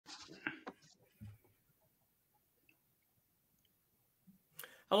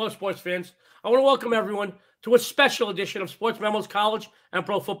Hello, sports fans. I want to welcome everyone to a special edition of Sports Memo's College and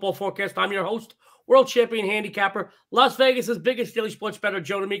Pro Football Forecast. I'm your host, world champion handicapper, Las Vegas's biggest daily sports bettor,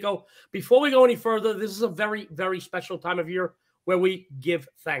 Joe D'Amico. Before we go any further, this is a very, very special time of year where we give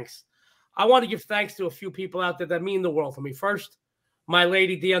thanks. I want to give thanks to a few people out there that mean the world for me. First, my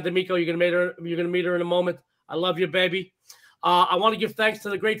lady, Dionne D'Amico. You're gonna meet her in a moment. I love you, baby. I want to give thanks to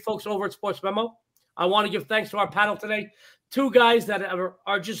the great folks over at Sports Memo. I want to give thanks to our panel today. Two guys that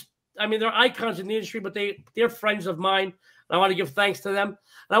are just, they're icons in the industry, but they're friends of mine. And I want to give thanks to them. And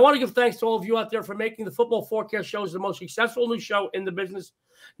I want to give thanks to all of you out there for making the Football Forecast shows the most successful new show in the business.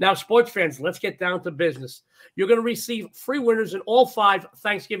 Now, sports fans, let's get down to business. You're going to receive free winners in all 5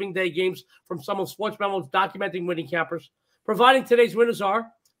 Thanksgiving Day games from some of Sports Memo's documenting winning cappers. Providing today's winners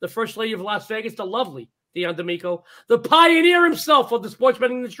are the First Lady of Las Vegas, the lovely Dionne D'Amico, the pioneer himself of the sports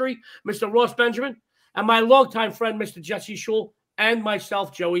betting industry, Mr. Ross Benjamin, and my longtime friend, Mr. Jesse Schule, and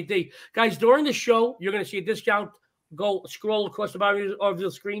myself, Joey D. Guys, during the show, you're going to see a discount. Go scroll across the bottom of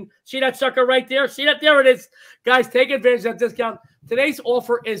the screen. See that sucker right there? See that? There it is. Guys, take advantage of that discount. Today's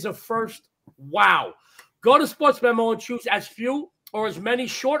offer is a first. Wow. Go to Sports Memo and choose as few or as many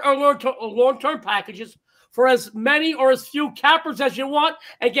short or long-term packages for as many or as few cappers as you want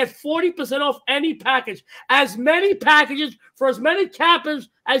and get 40% off any package. As many packages for as many cappers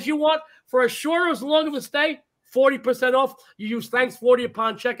as you want for as short or as long of a stay, 40% off. You use thanks 40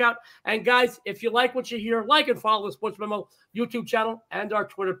 upon checkout. And guys, if you like what you hear, like and follow the Sports Memo YouTube channel and our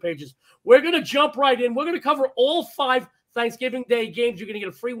Twitter pages. We're going to jump right in. We're going to cover all 5 Thanksgiving Day games. You're going to get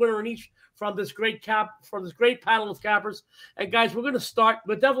a free winner in each from this great panel of cappers. And guys, we're going to start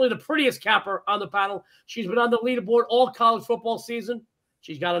with definitely the prettiest capper on the panel. She's been on the leaderboard all college football season.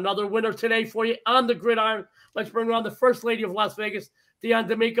 She's got another winner today for you on the gridiron. Let's bring her on, the First Lady of Las Vegas, Dionne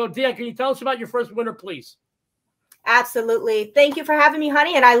D'Amico. Dionne, can you tell us about your first winner, please? Absolutely. Thank you for having me,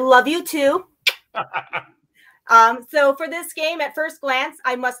 honey, and I love you too. So for this game, at first glance,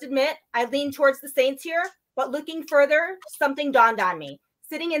 I must admit, I lean towards the Saints here, but looking further, something dawned on me.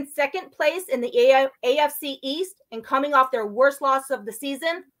 Sitting in second place in the AFC East and coming off their worst loss of the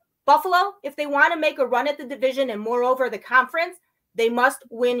season, Buffalo, if they want to make a run at the division and moreover the conference, they must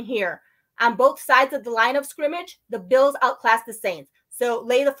win here. On both sides of the line of scrimmage, the Bills outclassed the Saints. So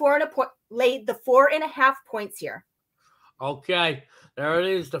lay the 4.5 points here. Okay, there it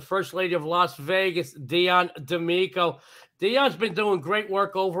is. The First Lady of Las Vegas, Dionne D'Amico. Dionne's been doing great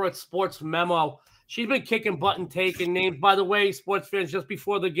work over at Sports Memo. She's been kicking butt and taking names. By the way, sports fans, just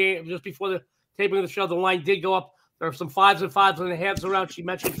before the taping of the show, the line did go up. There are some 5s and 5s and a halves around. She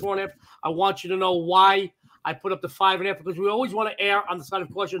mentioned 4.5. I want you to know why I put up the 5.5, because we always want to err on the side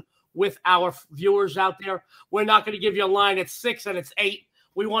of caution with our viewers out there. We're not going to give you a line at 6 and it's 8.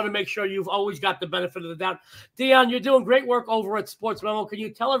 We want to make sure you've always got the benefit of the doubt. Dionne, you're doing great work over at Sports Memo. Can you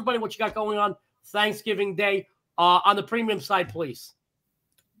tell everybody what you got going on Thanksgiving Day on the premium side, please?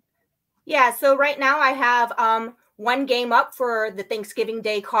 Yeah, so right now I have one game up for the Thanksgiving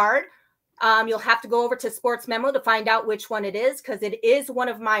Day card. You'll have to go over to Sports Memo to find out which one it is, because it is one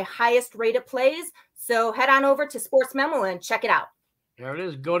of my highest rated plays. So head on over to Sports Memo and check it out. There it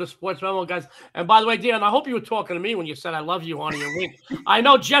is. Go to Sports Memo, guys. And by the way, Dionne, I hope you were talking to me when you said I love you, honey, and wink. I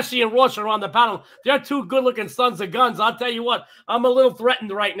know Jesse and Ross are on the panel. They're 2 good-looking sons of guns. I'll tell you what, I'm a little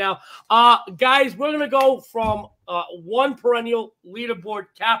threatened right now. Guys, we're going to go from one perennial leaderboard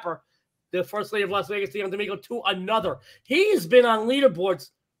capper, the First Lady of Las Vegas, Dionne D'Amico, to another. He's been on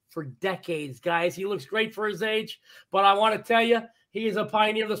leaderboards for decades, guys. He looks great for his age, but I want to tell you, he is a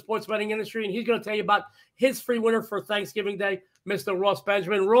pioneer of the sports betting industry, and he's going to tell you about his free winner for Thanksgiving Day, Mr. Ross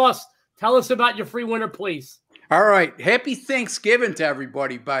Benjamin. Ross, tell us about your free winner, please. All right. Happy Thanksgiving to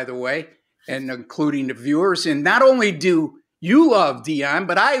everybody, by the way, and including the viewers. And not only do you love Dionne,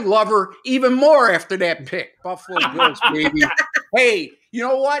 but I love her even more after that pick. Buffalo Bills, baby. Hey, you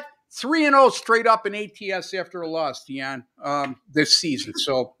know what? 3-0 straight up in ATS after a loss, Dionne, this season.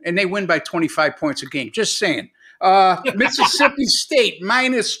 So, and they win by 25 points a game. Just saying. Mississippi State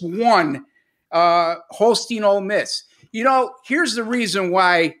 -1, hosting Ole Miss. You know, here's the reason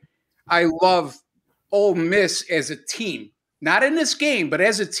why I love Ole Miss as a team. Not in this game, but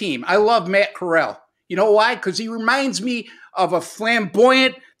as a team. I love Matt Corral. You know why? Because he reminds me of a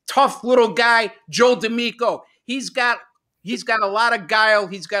flamboyant, tough little guy, Joe D'Amico. He's got a lot of guile.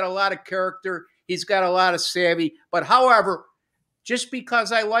 He's got a lot of character. He's got a lot of savvy. But however, just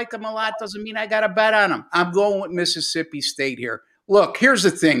because I like him a lot doesn't mean I got to bet on him. I'm going with Mississippi State here. Look, here's the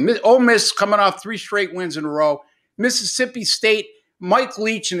thing. Ole Miss coming off 3 straight wins in a row. Mississippi State, Mike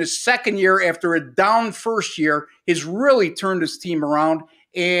Leach in his second year after a down first year has really turned his team around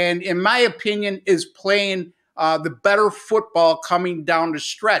and, in my opinion, is playing the better football coming down the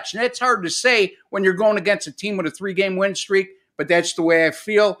stretch. And it's hard to say when you're going against a team with a 3-game win streak, but that's the way I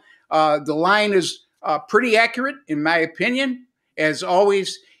feel. The line is pretty accurate, in my opinion, as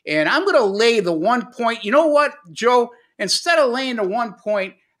always. And I'm going to lay the 1 point. You know what, Joe? Instead of laying the 1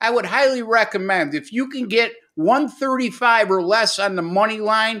 point, I would highly recommend if you can get 135 or less on the money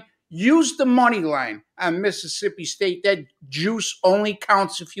line, use the money line on Mississippi State. That juice only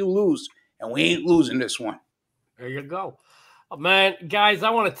counts if you lose, and we ain't losing this one. There you go. Man, guys, I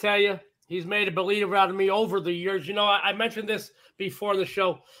want to tell you, he's made a believer out of me over the years. You know, I mentioned this before the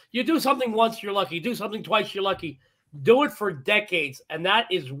show. You do something once, you're lucky. Do something twice, you're lucky. Do it for decades, and that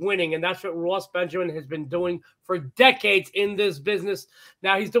is winning, and that's what Ross Benjamin has been doing for decades in this business.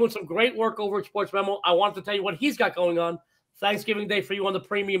 Now, he's doing some great work over at Sports Memo. I want to tell you what he's got going on Thanksgiving Day for you on the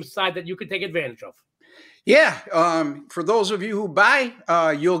premium side that you can take advantage of. Yeah, for those of you who buy,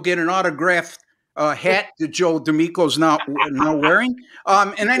 you'll get an autographed hat that Joe D'Amico's now wearing.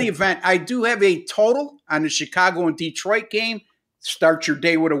 In any event, I do have a total on the Chicago and Detroit game. Start your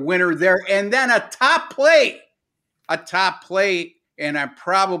day with a winner there, and then a top play, and I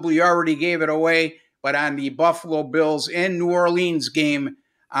probably already gave it away, but on the Buffalo Bills and New Orleans game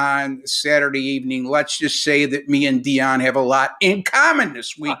on Saturday evening. Let's just say that me and Dionne have a lot in common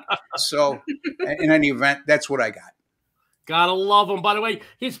this week. So in any event, that's what I got. Gotta love him. By the way,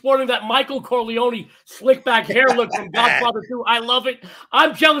 he's sporting that Michael Corleone slick back hair look from Godfather 2. I love it.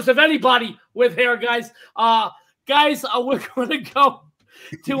 I'm jealous of anybody with hair, guys. We're going to go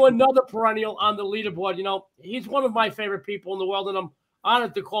to another perennial on the leaderboard. You know, he's one of my favorite people in the world, and I'm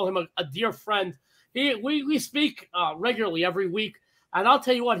honored to call him a dear friend. We speak regularly every week, and I'll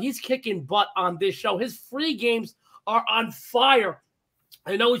tell you what, he's kicking butt on this show. His free games are on fire.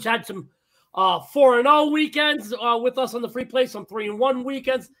 I know he's had some 4-0 weekends with us on the free play, some 3-1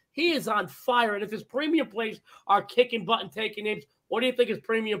 weekends. He is on fire, and if his premium plays are kicking butt and taking names, what do you think his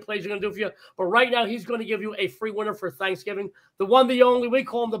premium plays are going to do for you? But right now, he's going to give you a free winner for Thanksgiving. The one, the only, we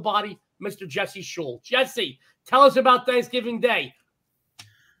call him the body, Mr. Jesse Schule. Jesse, tell us about Thanksgiving Day.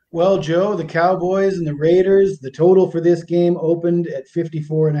 Well, Joe, the Cowboys and the Raiders, the total for this game opened at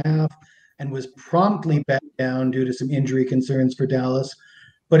 54.5 and was promptly back down due to some injury concerns for Dallas.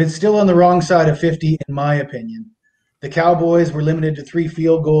 But it's still on the wrong side of 50, in my opinion. The Cowboys were limited to 3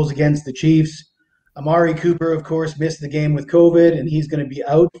 field goals against the Chiefs. Amari Cooper, of course, missed the game with COVID, and he's going to be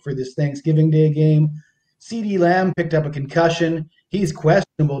out for this Thanksgiving Day game. CeeDee Lamb picked up a concussion. He's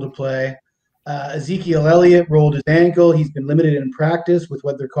questionable to play. Ezekiel Elliott rolled his ankle. He's been limited in practice with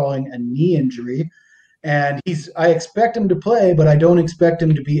what they're calling a knee injury. And I expect him to play, but I don't expect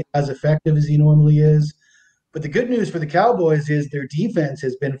him to be as effective as he normally is. But the good news for the Cowboys is their defense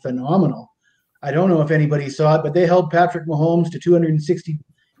has been phenomenal. I don't know if anybody saw it, but they held Patrick Mahomes to 260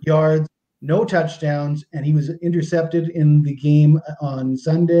 yards, no touchdowns, and he was intercepted in the game on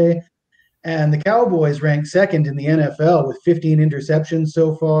Sunday. And the Cowboys ranked second in the NFL with 15 interceptions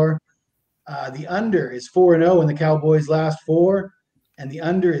so far. The under is 4-0 in the Cowboys' last 4, and the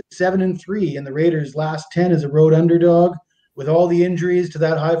under is 7-3 in the Raiders' last 10 as a road underdog. With all the injuries to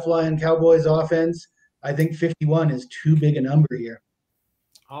that high-flying Cowboys offense, I think 51 is too big a number here.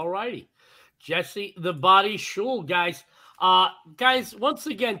 All righty. Jesse the Body Schule, guys. Guys, once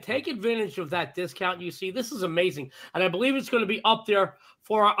again, take advantage of that discount. You see, this is amazing. And I believe it's going to be up there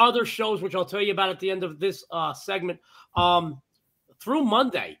for our other shows, which I'll tell you about at the end of this segment, through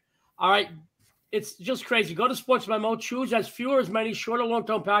Monday. All right. It's just crazy. Go to Sports Memo, choose as few or as many short or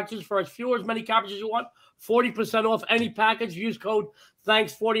long-term packages for as few or as many coverages you want. 40% off any package. Use code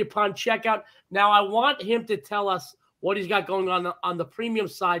THANKS40 upon checkout. Now, I want him to tell us what he's got going on the premium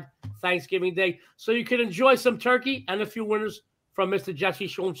side Thanksgiving Day, so you can enjoy some turkey and a few winners from Mr. Jesse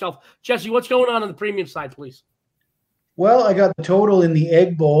Schule himself. Jesse, what's going on the premium side, please? Well, I got the total in the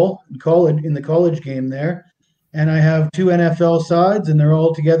Egg Bowl in the college game there, and I have 2 NFL sides, and they're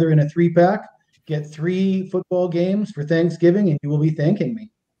all together in a 3-pack. Get 3 football games for Thanksgiving, and you will be thanking me.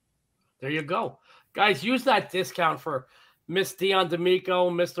 There you go. Guys, use that discount for Miss Dionne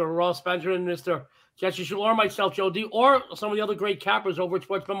D'Amico, Mr. Ross Benjamin, Mr. Jesse Schule, or myself, Joe D, or some of the other great cappers over at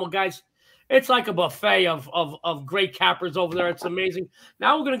Sports Memo. Guys, it's like a buffet of great cappers over there. It's amazing.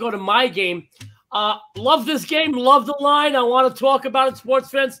 Now we're going to go to my game. Love this game. Love the line. I want to talk about it,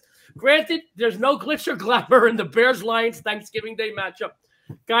 sports fans. Granted, there's no glitz or glamour in the Bears-Lions Thanksgiving Day matchup.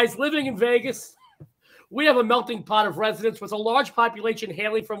 Guys, living in Vegas, we have a melting pot of residents with a large population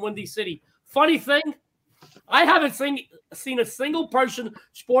hailing from Windy City. Funny thing, I haven't seen a single person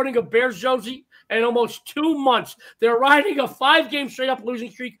sporting a Bears jersey in almost 2 months. They're riding a 5-game straight-up losing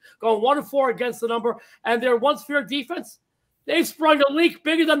streak, going 1-4 against the number, and their once-feared defense, They sprung a leak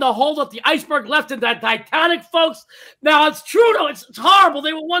bigger than the hole that the iceberg left in that Titanic, folks. Now, it's true, though. It's horrible.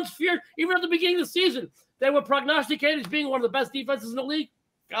 They were once feared, even at the beginning of the season. They were prognosticated as being one of the best defenses in the league.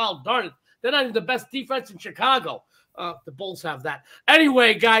 Oh, darn it. They're not even the best defense in Chicago. The Bulls have that.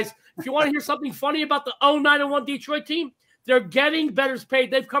 Anyway, guys, if you want to hear something funny about the 09-1 Detroit team, they're getting bettors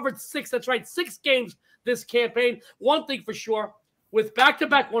paid. They've covered 6 games this campaign. One thing for sure, with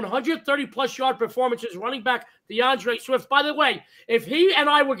back-to-back 130-plus yard performances, running back DeAndre Swift. By the way, if he and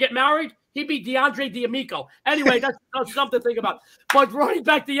I were get married, he'd be DeAndre D'Amico. Anyway, that's something to think about. But running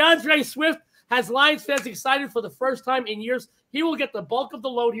back DeAndre Swift has Lions fans excited for the first time in years. He will get the bulk of the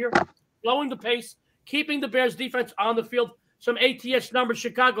load here, slowing the pace, keeping the Bears defense on the field. Some ATS numbers: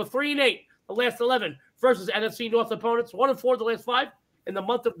 Chicago 3-8 the last 11 versus NFC North opponents, 1-4 the last 5 in the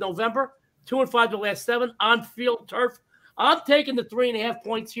month of November, 2-5 the last 7 on field turf. I'm taking the 3.5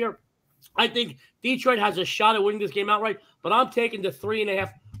 points here. I think Detroit has a shot at winning this game outright, but I'm taking the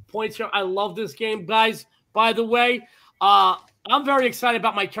 3.5 points here. I love this game, guys. By the way, I'm very excited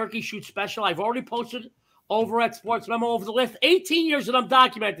about my turkey shoot special. I've already posted over at Sportsmemo over the last 18 years that I'm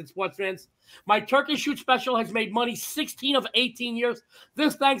documented, sports fans. My turkey shoot special has made money 16 of 18 years.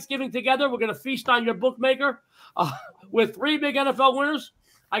 This Thanksgiving together, we're going to feast on your bookmaker with 3 big NFL winners.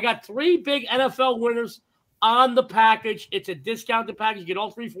 I got 3 big NFL winners on the package. It's a discounted package. You get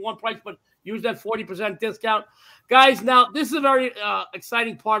all 3 for one price, but use that 40% discount. Guys, now, this is a very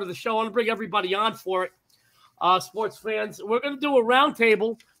exciting part of the show. I want to bring everybody on for it. Sports fans, we're going to do a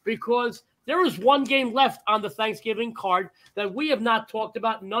roundtable because there is one game left on the Thanksgiving card that we have not talked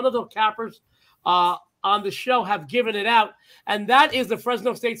about. None of the cappers on the show have given it out, and that is the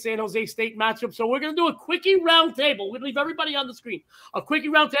Fresno State-San Jose State matchup. So we're going to do a quickie roundtable. We're going to leave everybody on the screen. A quickie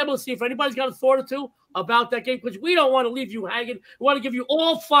roundtable to see if anybody's got a thought or two about that game, because we don't want to leave you hanging. We want to give you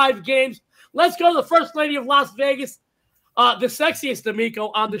all 5 games. Let's go to the First Lady of Las Vegas, the sexiest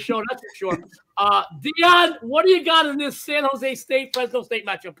D'Amico on the show, that's for sure. Dionne, what do you got in this San Jose State-Fresno State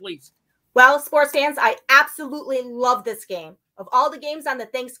matchup, please? Well, sports fans, I absolutely love this game. Of all the games on the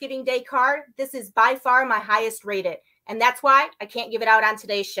Thanksgiving Day card, this is by far my highest rated. And that's why I can't give it out on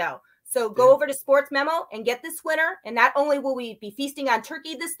today's show. So go over to Sportsmemo and get this winner. And not only will we be feasting on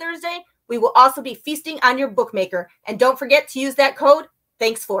turkey this Thursday, we will also be feasting on your bookmaker. And don't forget to use that code,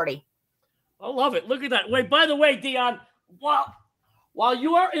 Thanks40. I love it. Look at that. Wait, by the way, Dionne, while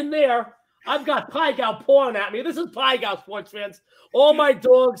you are in there, I've got Pie Gal pouring at me. This is Pie Gal, sports fans. All my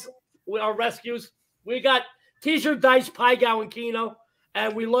dogs are rescues. We got Teaser, Dice, Pie Gal, and Keno,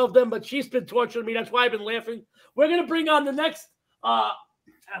 and we love them, but she's been torturing me. That's why I've been laughing. We're going to bring on the next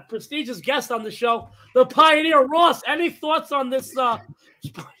prestigious guest on the show, the Pioneer, Ross. Any thoughts on this?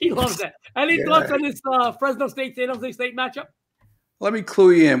 He loves that. Any thoughts on this Fresno State-San Jose State matchup? Let me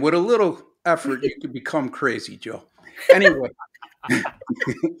clue you in. With a little effort, you could become crazy, Joe.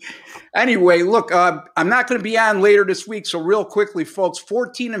 Anyway, look, I'm not going to be on later this week, so real quickly, folks,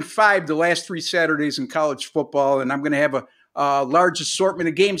 14-5 the last 3 Saturdays in college football, and I'm going to have a large assortment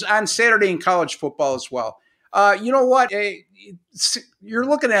of games on Saturday in college football as well. You know what? You're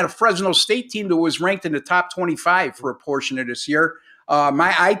looking at a Fresno State team that was ranked in the top 25 for a portion of this year.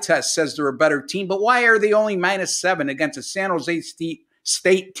 My eye test says they're a better team, but why are they only -7 against a San Jose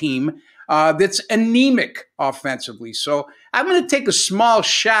State team that's anemic offensively? So I'm going to take a small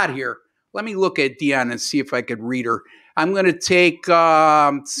shot here. Let me look at Dionne and see if I could read her. I'm going to take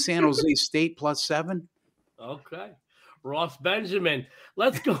San Jose State +7. Okay. Ross Benjamin.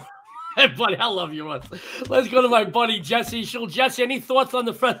 Let's go. Hey, buddy, I love you, Ross. Let's go to my buddy, Jesse Schule. Jesse, any thoughts on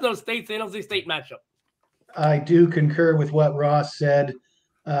the Fresno State-San Jose State matchup? I do concur with what Ross said.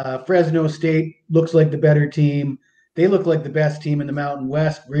 Fresno State looks like the better team. They look like the best team in the Mountain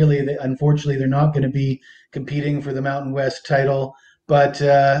West. Really, unfortunately, they're not going to be competing for the Mountain West title. But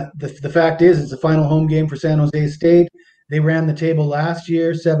the fact is, it's the final home game for San Jose State. They ran the table last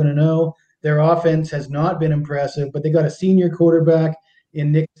year, 7-0. Their offense has not been impressive, but they got a senior quarterback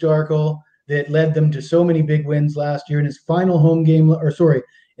in Nick Starkel that led them to so many big wins last year. In his final home game,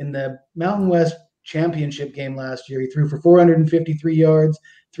 in the Mountain West championship game last year, he threw for 453 yards,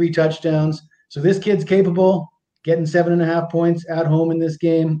 3 touchdowns. So this kid's capable. Getting 7.5 points at home in this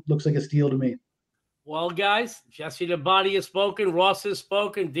game looks like a steal to me. Well, guys, Jesse the Body has spoken. Ross has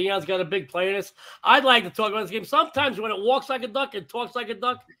spoken. Dionne's got a big play in this. I'd like to talk about this game. Sometimes when it walks like a duck and talks like a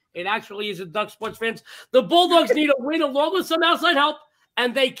duck, it actually is a duck, sports fans. The Bulldogs need a win along with some outside help,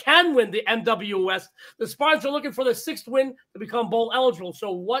 and they can win the MWS. The Spartans are looking for the 6th win to become bowl eligible.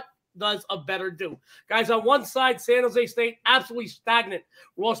 So what does a better do? Guys, on one side, San Jose State, absolutely stagnant.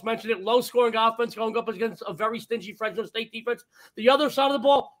 Ross mentioned it, low-scoring offense going up against a very stingy Fresno State defense. The other side of the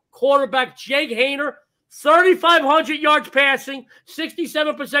ball, quarterback Jake Haener, 3,500 yards passing,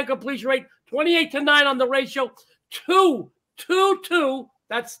 67% completion rate, 28-9 on the ratio, 2,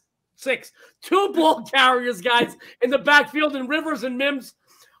 that's 6. 2 ball carriers, guys, in the backfield, and Rivers and Mims,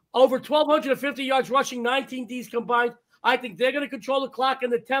 over 1,250 yards rushing, 19 Ds combined. I think they're going to control the clock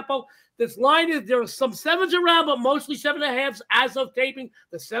and the tempo. This line is, there are some 7s around, but mostly 7.5s as of taping.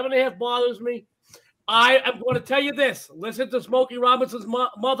 The 7.5 bothers me. I am going to tell you this. Listen to Smokey Robinson's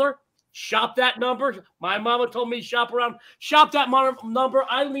mother. Shop that number. My mama told me shop around. Shop that number.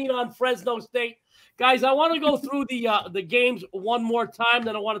 I lean on Fresno State. Guys, I want to go through the games one more time.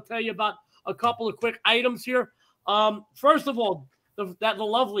 Then I want to tell you about a couple of quick items here. First of all, the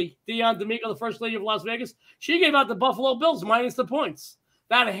lovely Dionne D'Amico, the First Lady of Las Vegas, she gave out the Buffalo Bills minus the points.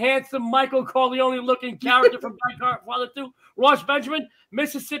 That handsome Michael Corleone-looking character from Godfather 2, Ross Benjamin,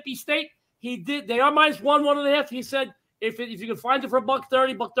 Mississippi State. They are minus 1.5. He said, if you can find it for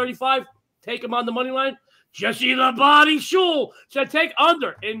 $1.30, $1.35, take him on the money line. Jesse the Body Schule said take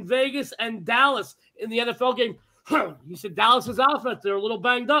under in Vegas and Dallas in the NFL game. He said Dallas's offense, they're a little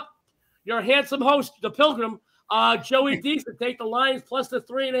banged up. Your handsome host, the Pilgrim, Joey D, said take the Lions plus the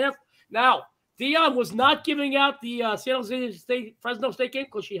 3.5. Now, Dionne was not giving out the San Jose State Fresno State game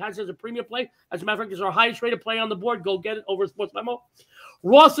because she has it as a premium play. As a matter of fact, it's our highest rated play on the board. Go get it over at Sports Memo.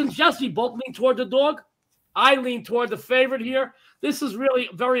 Ross and Jesse both lean toward the dog. I lean toward the favorite here. This is really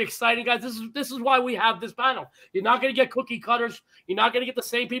very exciting, guys. This is why we have this panel. You're not going to get cookie cutters. You're not going to get the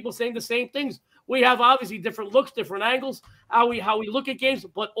same people saying the same things. We have obviously different looks, different angles, how we look at games,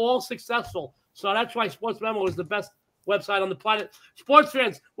 but all successful. So that's why Sports Memo is the best website on the planet. Sports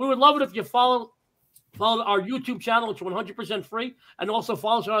fans, we would love it if you follow our YouTube channel. It's 100% free. And also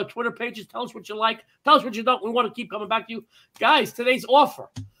follow us on our Twitter pages. Tell us what you like. Tell us what you don't. We want to keep coming back to you. Guys, today's offer.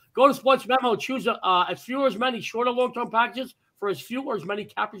 Go to Sports Memo. Choose as few or as many short or long-term packages for as few or as many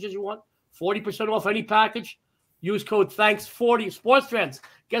cappers as you want. 40% off any package. Use code THANKS40. Sports fans,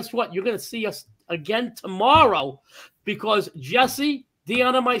 guess what? You're going to see us again tomorrow because Jesse,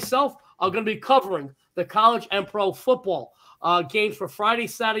 Dionne, and myself are going to be covering the college and pro football games for Friday,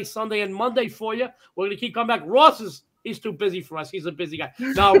 Saturday, Sunday, and Monday for you. We're going to keep coming back. He's too busy for us. He's a busy guy.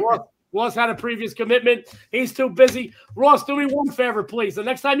 Now, Ross had a previous commitment. He's too busy. Ross, do me one favor, please. The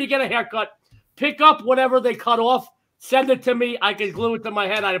next time you get a haircut, pick up whatever they cut off. Send it to me. I can glue it to my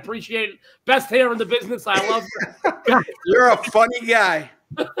head. I'd appreciate it. Best hair in the business. I love you. You're a funny guy.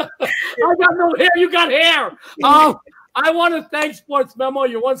 I got no hair. You got hair. I want to thank Sports Memo,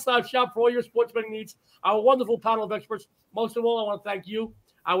 your one-stop shop for all your sports betting needs. Our wonderful panel of experts. Most of all, I want to thank you,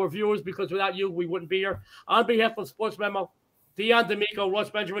 our viewers, because without you, we wouldn't be here. On behalf of Sports Memo, Dionne D'Amico, Ross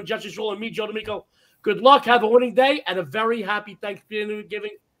Benjamin, Jesse Schule, and me, Joe D'Amico, good luck. Have a winning day and a very happy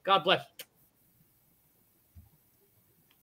Thanksgiving. God bless.